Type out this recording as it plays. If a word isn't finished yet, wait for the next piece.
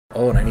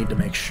Oh, and I need to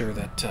make sure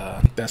that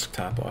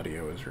desktop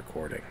audio is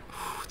recording.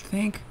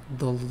 Thank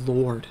the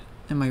Lord.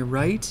 Am I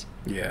right?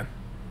 Yeah.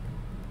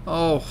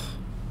 Oh.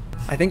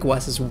 I think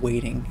Wes is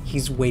waiting.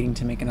 He's waiting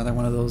to make another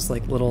one of those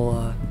like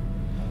little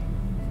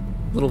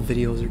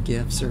videos or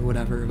GIFs or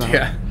whatever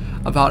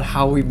about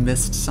how we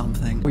missed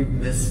something. We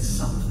missed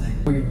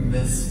something. We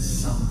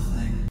missed something.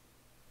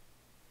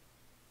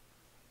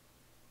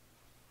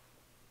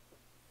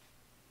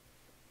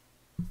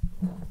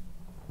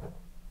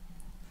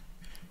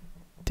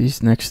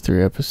 These next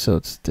 3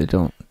 episodes, they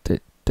don't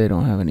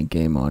have any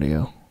game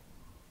audio.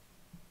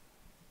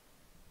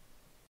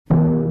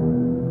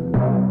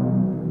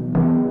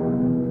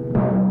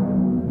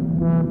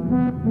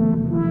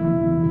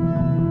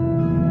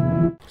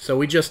 So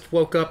we just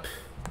woke up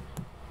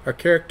our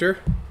character.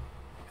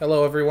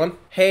 Hello, everyone.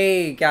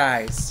 Hey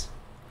guys.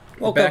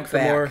 Welcome back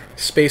for more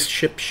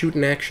spaceship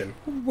shooting action.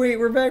 Wait,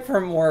 we're back for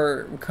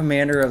more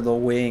Commander of the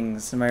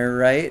Wings. Am I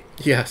right?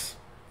 Yes.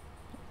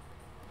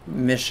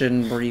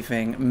 Mission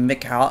briefing.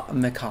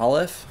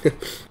 McAuliffe?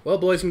 Well,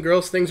 boys and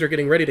girls, things are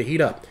getting ready to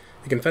heat up.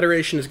 The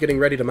Confederation is getting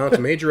ready to mount a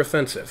major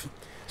offensive,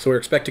 so we're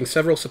expecting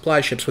several supply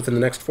ships within the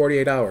next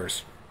 48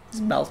 hours. His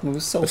mouth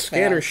moves so fast. The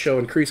scanners show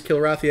increased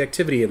Kilrathi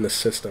activity in this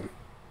system.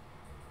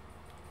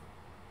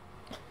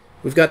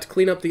 We've got to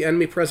clean up the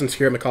enemy presence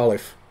here at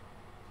McAuliffe.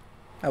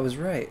 I was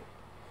right.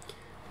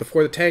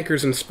 Before the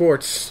tankers and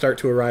sports start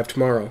to arrive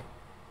tomorrow.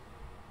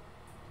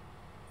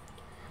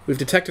 We've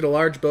detected a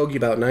large bogey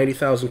about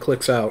 90,000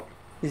 clicks out.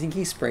 You think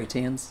he spray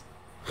tans?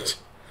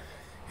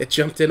 It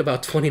jumped in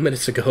about 20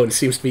 minutes ago and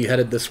seems to be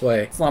headed this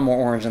way. It's a lot more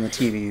orange on the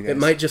TV, you guys. It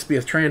might just be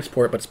a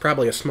transport, but it's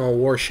probably a small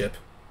warship.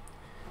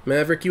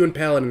 Maverick, you and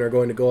Paladin are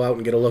going to go out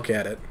and get a look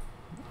at it.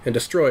 And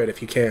destroy it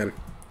if you can.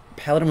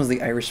 Paladin was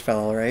the Irish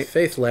fellow, right?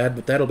 Faith, lad,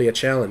 but that'll be a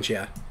challenge,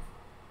 yeah.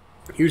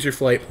 Here's your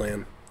flight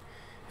plan.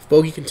 If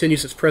bogey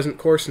continues its present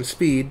course and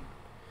speed,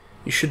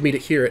 you should meet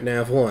it here at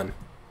Nav 1.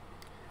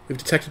 We've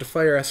detected a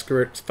fighter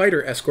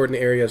escort in the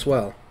area as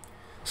well,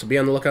 so be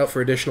on the lookout for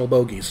additional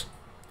bogeys.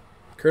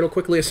 Colonel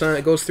quickly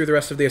goes through the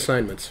rest of the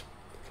assignments,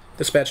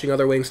 dispatching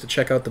other wings to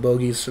check out the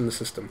bogeys in the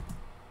system.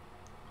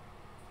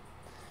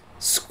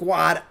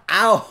 Squad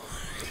out!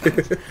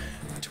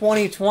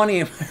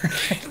 2020, am I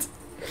right?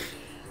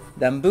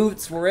 Them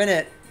boots, we're in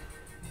it.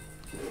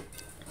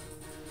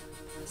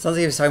 Sounds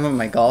like he was talking about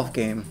my golf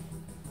game.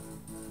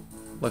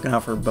 Looking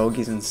out for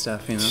bogeys and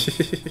stuff, you know?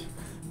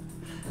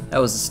 That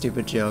was a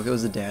stupid joke. It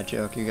was a dad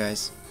joke, you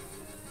guys.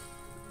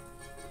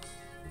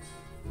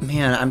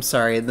 Man, I'm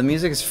sorry. The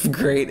music is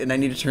great, and I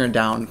need to turn it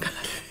down.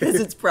 Because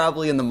it's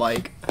probably in the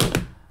mic.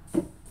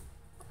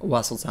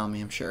 Wes will tell me,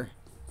 I'm sure.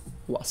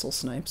 Wessel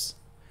snipes.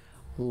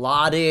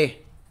 Lottie!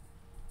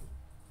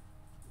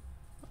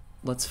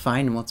 Let's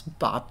find him. Let's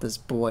bop this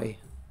boy.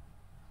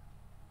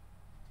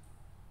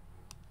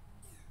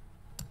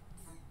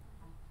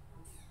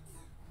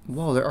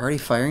 Whoa, they're already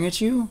firing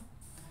at you?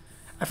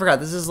 I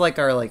forgot, this is like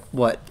our,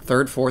 what,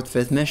 3rd, 4th,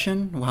 5th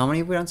mission? How many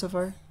have we done so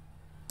far?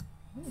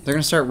 They're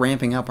gonna start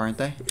ramping up, aren't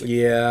they?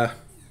 Yeah.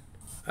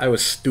 I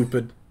was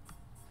stupid.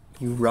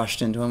 You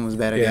rushed into him, was a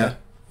bad idea?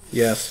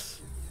 Yeah.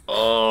 Yes.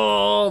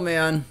 Oh,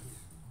 man.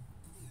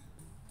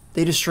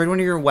 They destroyed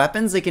one of your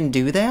weapons? They can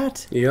do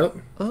that? Yep.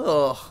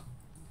 Ugh.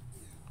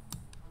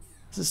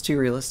 This is too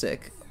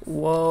realistic.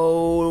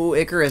 Whoa,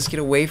 Icarus, get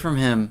away from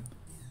him.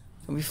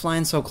 Don't be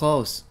flying so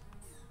close.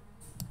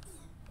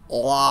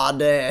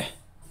 Lade.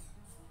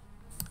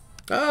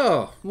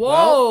 Oh. Whoa.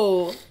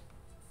 Well,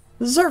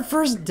 this is our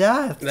first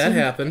death. That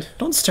happened.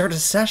 Don't start a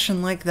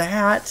session like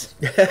that.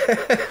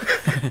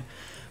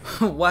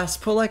 Wes,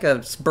 put like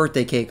a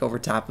birthday cake over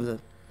top of the...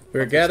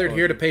 We're gathered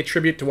here to pay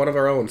tribute to one of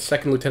our own,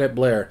 2nd Lieutenant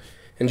Blair.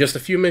 In just a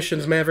few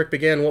missions, Maverick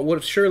began what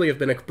would surely have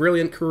been a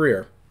brilliant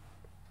career.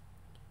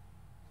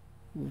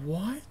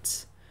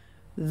 What?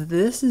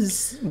 This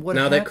is what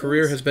Now happens? that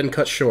career has been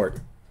cut short.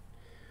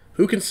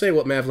 Who can say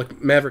what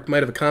Maverick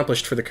might have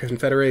accomplished for the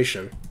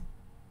Confederation?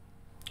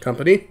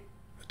 Company,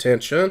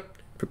 attention,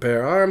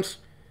 prepare arms.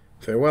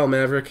 Farewell,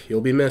 Maverick. You'll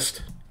be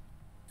missed.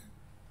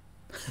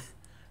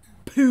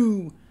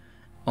 Pooh!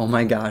 Oh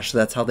my gosh,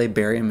 that's how they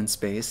bury him in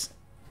space?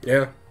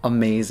 Yeah.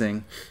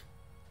 Amazing.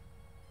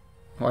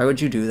 Why would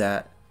you do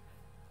that?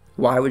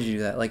 Why would you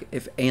do that? Like,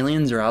 if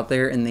aliens are out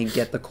there and they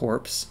get the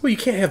corpse... Well, you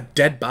can't have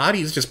dead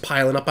bodies just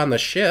piling up on the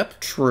ship.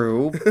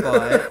 True,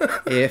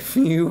 but if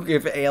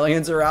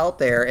aliens are out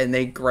there and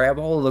they grab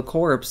hold of the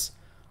corpse,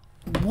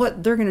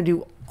 what? They're gonna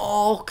do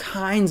all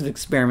kinds of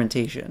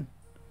experimentation.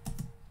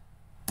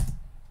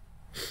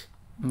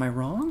 Am I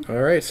wrong?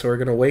 Alright, so we're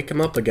gonna wake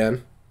him up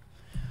again.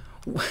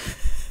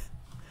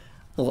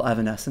 Little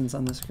evanescence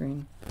on the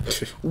screen.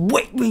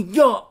 Wake me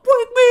up!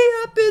 Wake me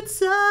up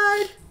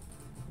inside!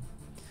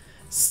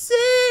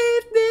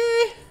 Save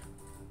me!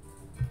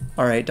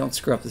 Alright, don't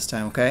screw up this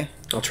time, okay?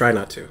 I'll try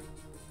not to.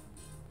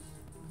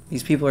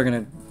 These people are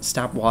gonna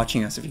stop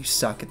watching us if you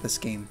suck at this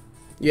game.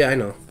 Yeah, I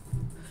know.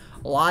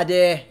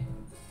 Lade!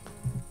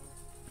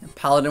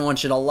 Paladin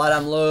wants you to let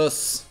him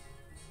loose.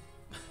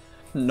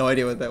 No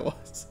idea what that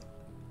was.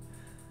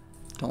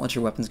 Don't let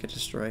your weapons get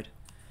destroyed.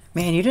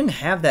 Man, you didn't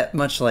have that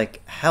much,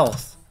 like,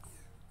 health.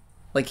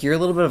 Like, you're a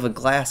little bit of a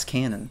glass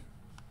cannon.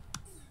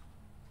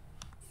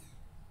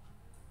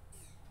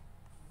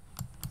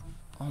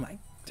 Oh my,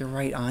 they're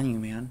right on you,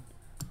 man.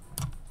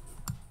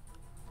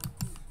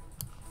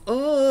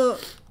 Ugh.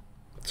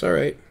 It's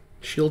alright.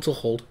 Shields will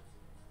hold.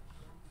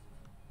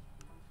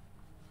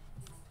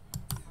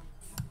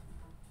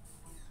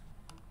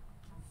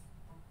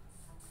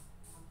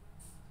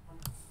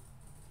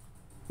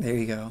 There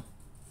you go.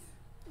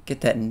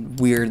 Get that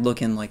weird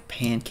looking like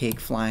pancake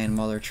flying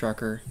mother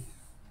trucker.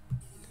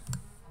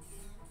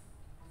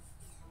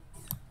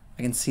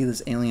 I can see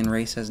this alien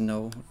race has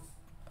no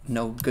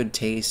good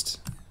taste.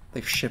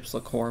 Their ships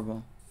look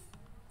horrible.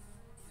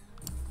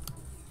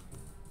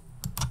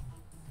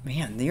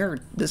 Man,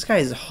 this guy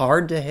is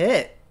hard to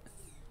hit.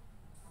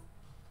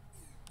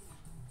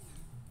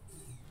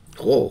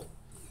 Whoa.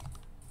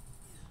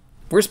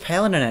 Where's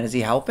Paladin at? Is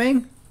he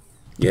helping?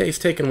 Yeah, he's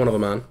taking one of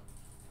them on.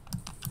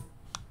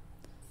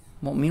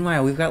 Well,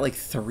 meanwhile, we've got like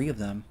 3 of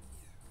them.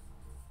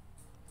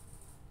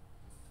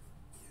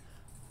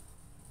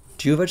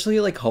 Do you eventually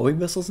get like homing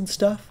missiles and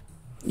stuff?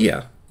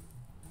 Yeah.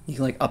 You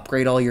can like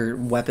upgrade all your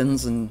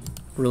weapons and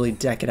really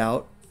deck it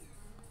out.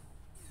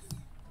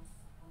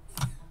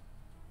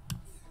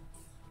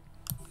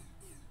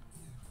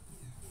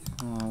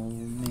 Oh,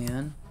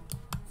 man.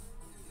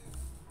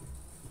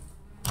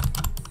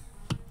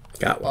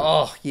 Got one.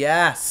 Oh,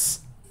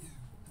 yes!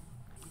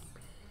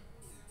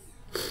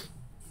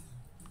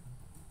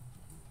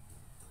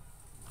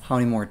 How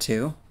many more?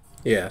 2?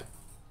 Yeah.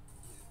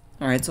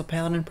 Alright, so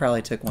Paladin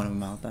probably took one of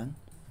them out then.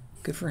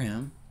 Good for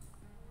him.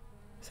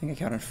 I think I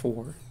counted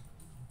 4.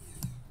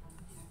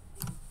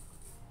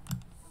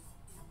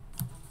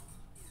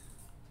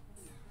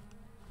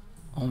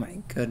 Oh my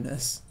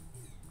goodness.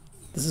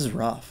 This is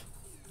rough.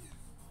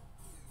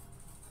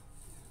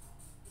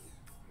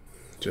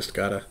 Just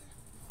gotta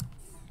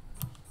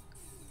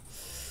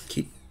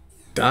keep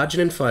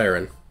dodging and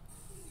firing.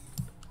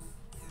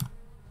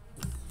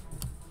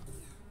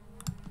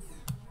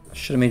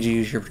 Should have made you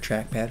use your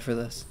trackpad for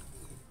this.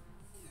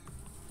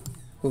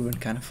 Would have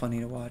been kind of funny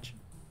to watch.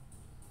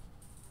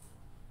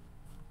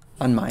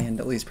 On my end,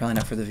 at least. Probably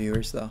not for the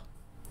viewers, though.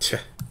 Tch.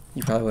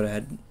 You probably would have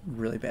had a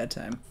really bad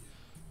time.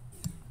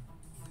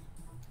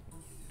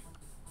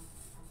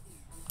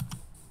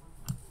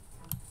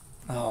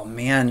 Oh,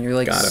 man. You're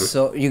like Got him.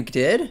 so... You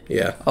did?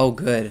 Yeah. Oh,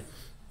 good.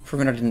 For a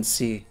minute, I didn't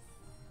see.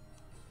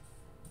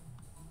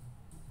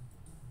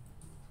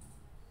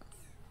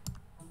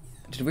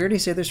 Did we already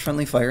say there's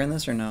friendly fire in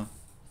this, or no?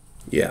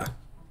 Yeah.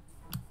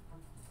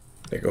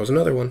 There goes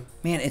another one.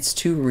 Man, it's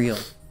too real.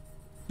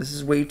 This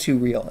is way too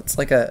real. It's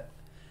like a...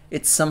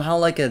 It's somehow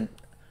like a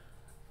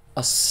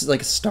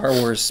Star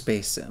Wars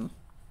space sim.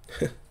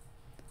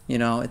 You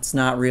know, it's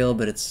not real,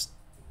 but it's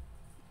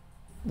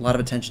a lot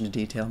of attention to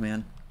detail,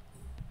 man.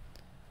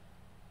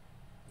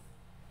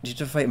 Do you have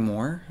to fight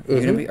more? Are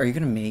you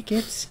gonna make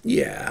it?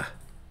 Yeah.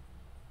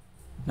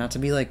 Not to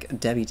be like a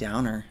Debbie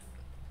Downer.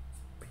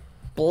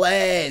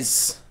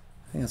 Blaze!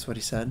 I think that's what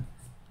he said.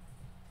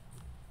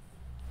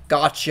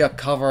 Gotcha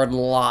covered,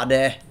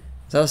 laddie.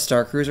 Is that a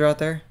Star Cruiser out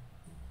there?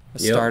 A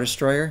Star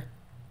Destroyer?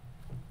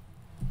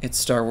 It's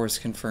Star Wars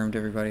confirmed,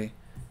 everybody.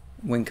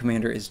 Wing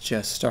Commander is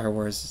just Star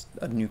Wars,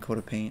 a new coat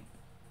of paint.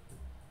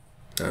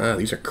 Ah,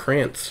 these are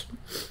Krants.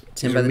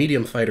 These are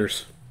medium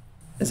fighters.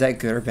 Is that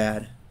good or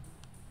bad?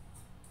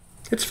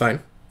 It's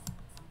fine.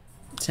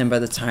 Tim, by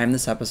the time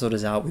this episode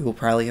is out, we will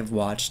probably have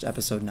watched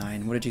episode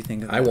 9. What did you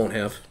think of it? I won't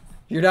have.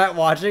 You're not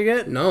watching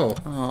it? No.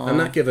 Aww. I'm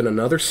not giving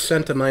another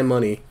cent of my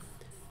money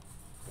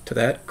to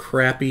that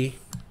crappy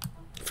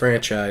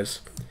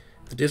franchise.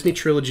 The Disney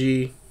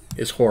trilogy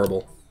is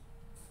horrible.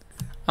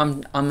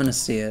 I'm gonna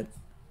see it.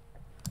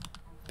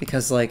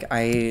 Because like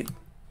I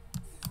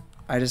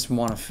just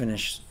want to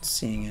finish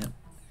seeing it.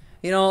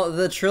 You know,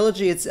 the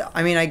trilogy,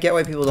 I mean, I get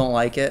why people don't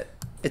like it.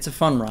 It's a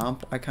fun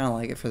romp. I kind of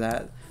like it for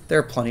that. There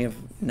are plenty of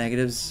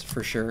negatives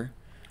for sure.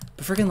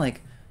 But freaking like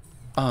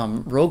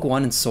Rogue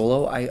One and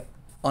Solo, I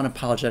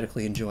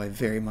unapologetically enjoy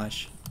very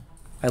much.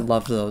 I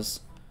loved those.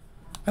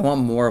 I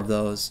want more of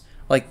those.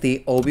 Like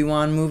the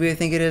Obi-Wan movie, I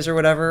think it is, or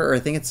whatever. Or I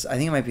think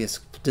it might be a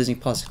Disney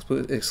Plus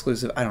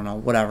exclusive. I don't know,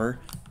 whatever.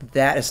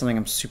 That is something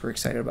I'm super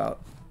excited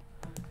about.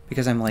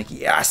 Because I'm like,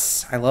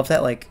 yes! I love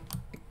that like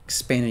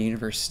expanded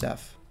universe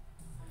stuff.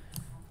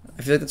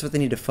 I feel like that's what they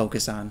need to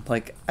focus on.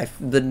 Like,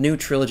 the new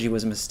trilogy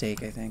was a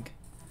mistake, I think.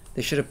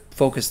 They should have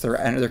focused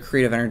their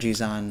creative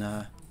energies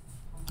on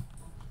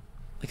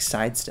like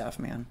side stuff,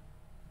 man.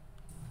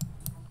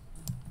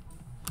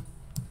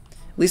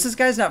 At least this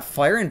guy's not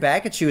firing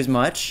back at you as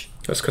much.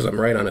 That's because I'm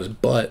right on his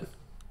butt.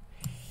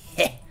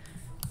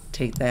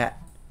 Take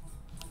that.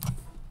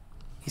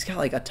 He's got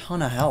like a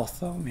ton of health,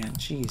 though, man.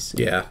 Jeez.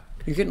 Yeah.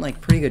 You're getting like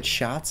pretty good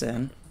shots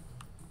in.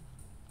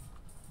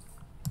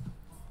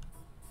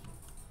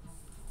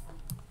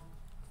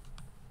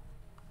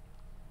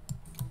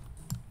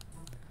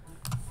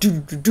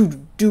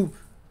 Do.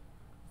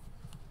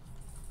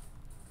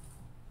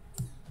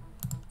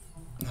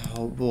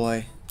 Oh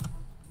boy.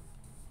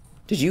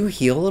 Did you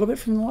heal a little bit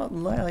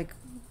from like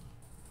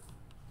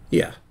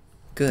Yeah.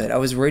 Good. I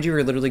was worried you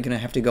were literally going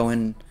to have to go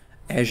in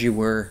as you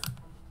were,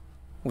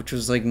 which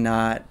was like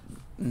not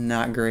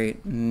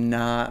great,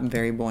 not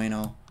very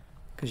bueno,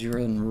 because you were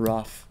in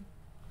rough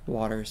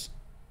waters.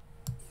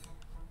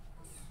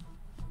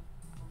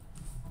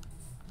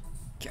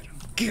 Get him,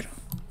 get him.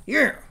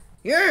 Yeah,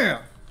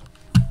 yeah.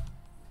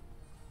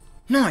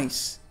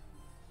 Nice.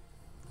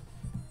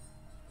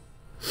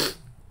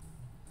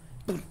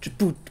 Boot,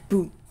 boot,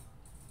 boot.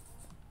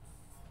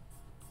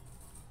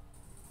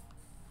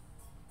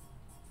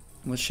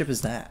 What ship is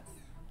that?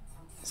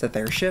 Is that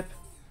their ship?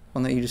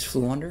 One that you just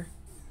flew under?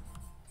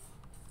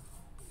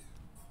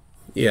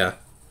 Yeah.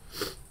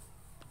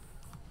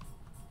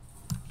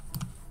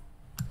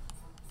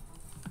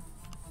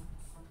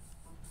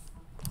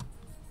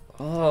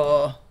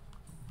 Oh.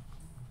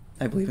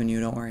 I believe in you,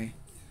 don't worry.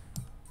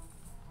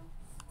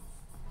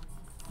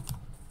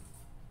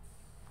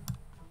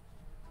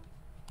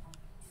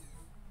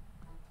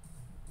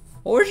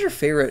 What was your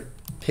favorite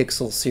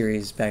Pixel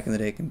series back in the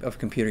day of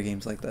computer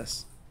games like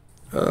this?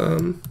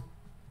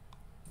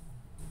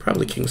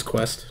 Probably King's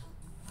Quest.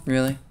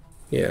 Really?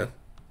 Yeah.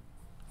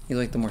 You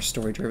like the more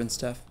story-driven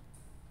stuff?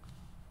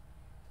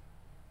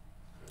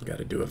 Got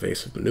to do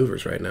evasive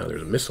maneuvers right now.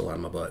 There's a missile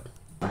on my butt.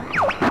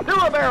 Do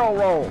a barrel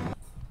roll.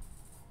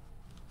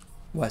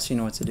 Wes, you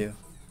know what to do.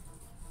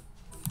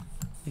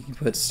 You can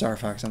put Star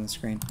Fox on the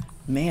screen.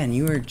 Man,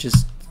 you were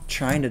just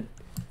trying to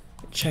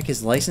check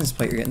his license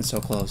plate. You're getting so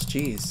close.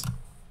 Jeez.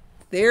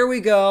 There we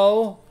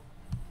go.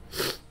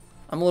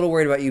 I'm a little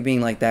worried about you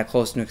being like that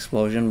close to an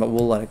explosion, but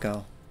we'll let it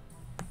go.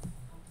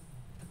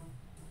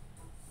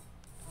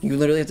 You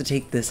literally have to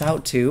take this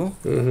out too?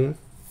 Mm-hmm.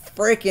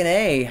 Freaking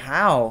A.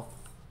 How?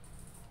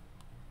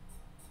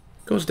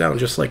 Goes down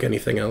just like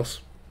anything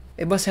else.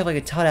 It must have like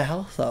a ton of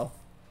health though.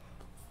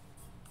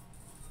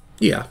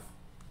 Yeah.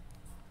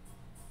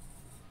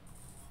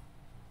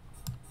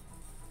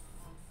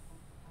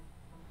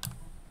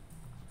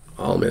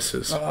 All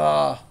misses.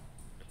 Well,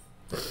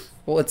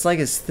 it's like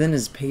as thin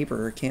as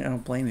paper. I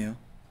don't blame you.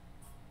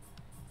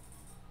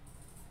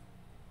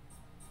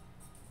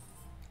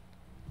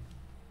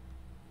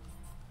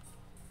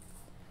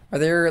 Are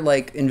there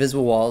like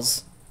invisible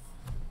walls?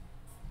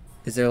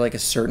 Is there like a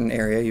certain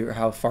area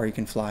how far you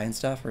can fly and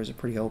stuff, or is it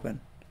pretty open?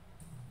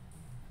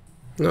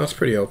 No, it's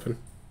pretty open.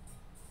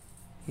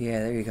 Yeah,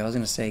 there you go. I was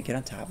gonna say, get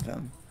on top of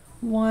him.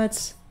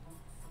 What?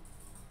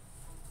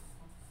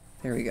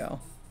 There we go.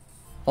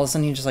 All of a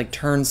sudden, he just like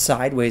turns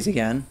sideways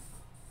again.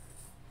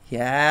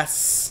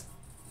 Yes.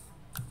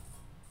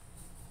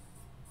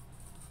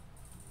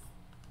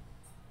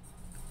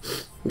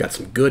 Got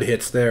some good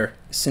hits there.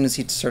 As soon as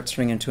he starts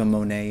turning into a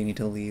Monet, you need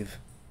to leave.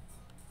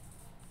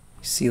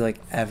 You see like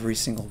every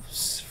single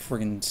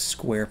friggin'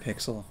 square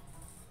pixel.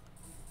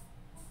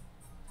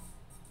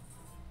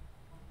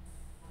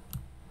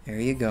 There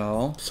you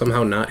go.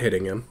 Somehow not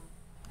hitting him.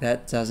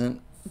 That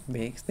doesn't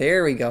make...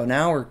 There we go.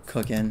 Now we're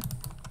cooking.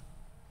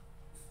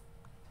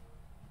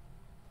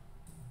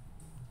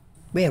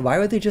 Man, why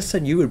would they just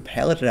said you would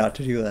pallet it out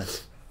to do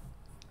this?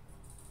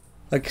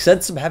 Like,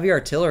 send some heavy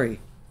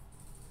artillery.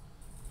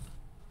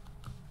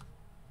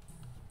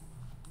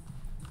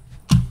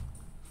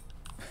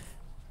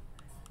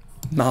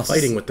 Mouse.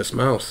 Fighting with this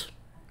mouse.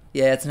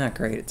 Yeah, it's not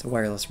great. It's a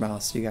wireless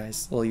mouse, you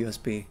guys. A little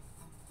USB.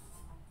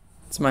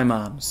 It's my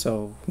mom,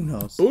 so who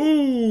knows?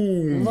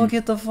 Ooh! Look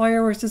at the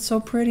fireworks. It's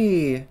so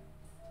pretty.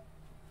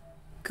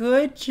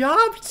 Good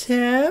job,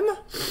 Tim.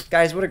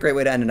 Guys, what a great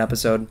way to end an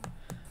episode.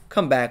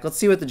 Come back. Let's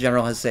see what the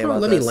general has to say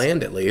about Let this. me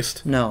land at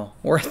least. No,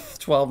 we're at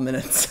 12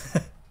 minutes.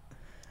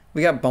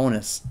 We got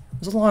bonus.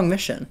 It was a long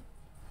mission.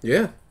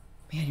 Yeah.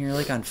 Man, you're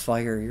like on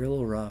fire. You're a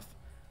little rough.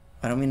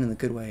 I don't mean in the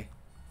good way.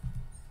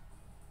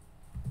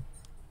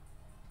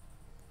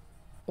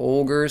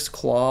 Ogre's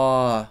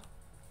Claw.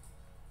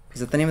 Is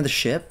that the name of the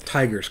ship?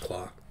 Tiger's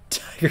Claw.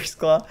 Tiger's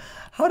Claw?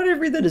 How did I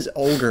read that as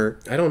Ogre?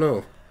 I don't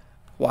know.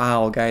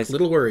 Wow, guys. A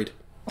little worried.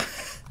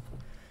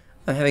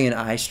 I'm having an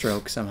eye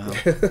stroke somehow.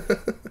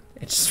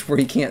 It's just where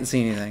you can't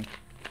see anything.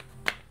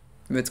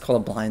 Maybe it's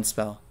called a blind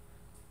spell.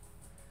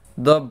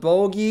 The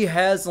bogey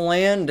has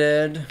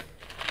landed.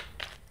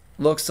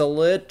 Looks a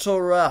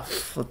little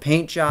rough. The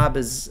paint job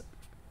is...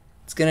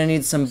 It's going to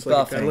need some It's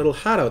like it got buffing. a little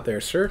hot out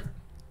there, sir.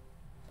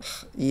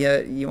 Yeah,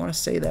 you want to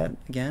say that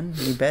again?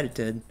 You bet it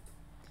did.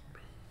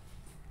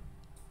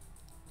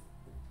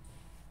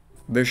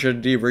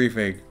 Mission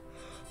debriefing.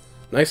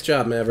 Nice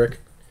job, Maverick.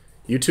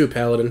 You too,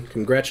 Paladin.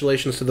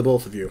 Congratulations to the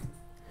both of you.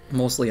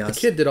 Mostly us. The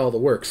kid did all the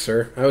work,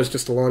 sir. I was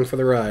just along for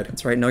the ride.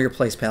 That's right. Know your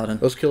place, Paladin.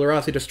 Those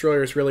Kilrathi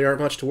destroyers really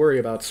aren't much to worry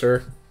about,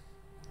 sir.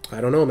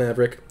 I don't know,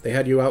 Maverick. They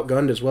had you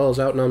outgunned as well as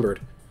outnumbered.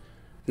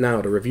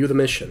 Now, to review the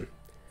mission.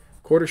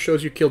 Quarter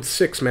shows you killed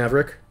 6,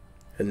 Maverick,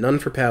 and none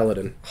for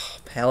Paladin. Oh,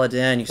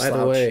 Paladin, you By slouch.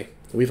 the way,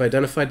 we've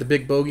identified the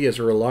big bogey as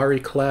a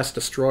Rolari-class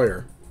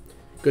destroyer.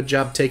 Good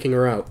job taking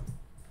her out.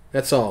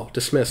 That's all.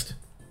 Dismissed.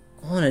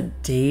 On a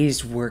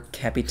day's work,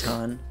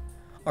 Capitan.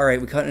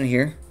 Alright, we cut in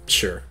here.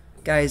 Sure.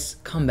 Guys,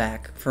 come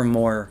back for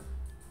more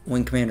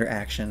Wing Commander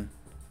action.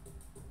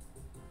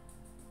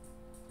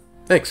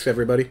 Thanks,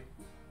 everybody.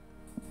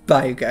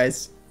 Bye, you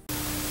guys.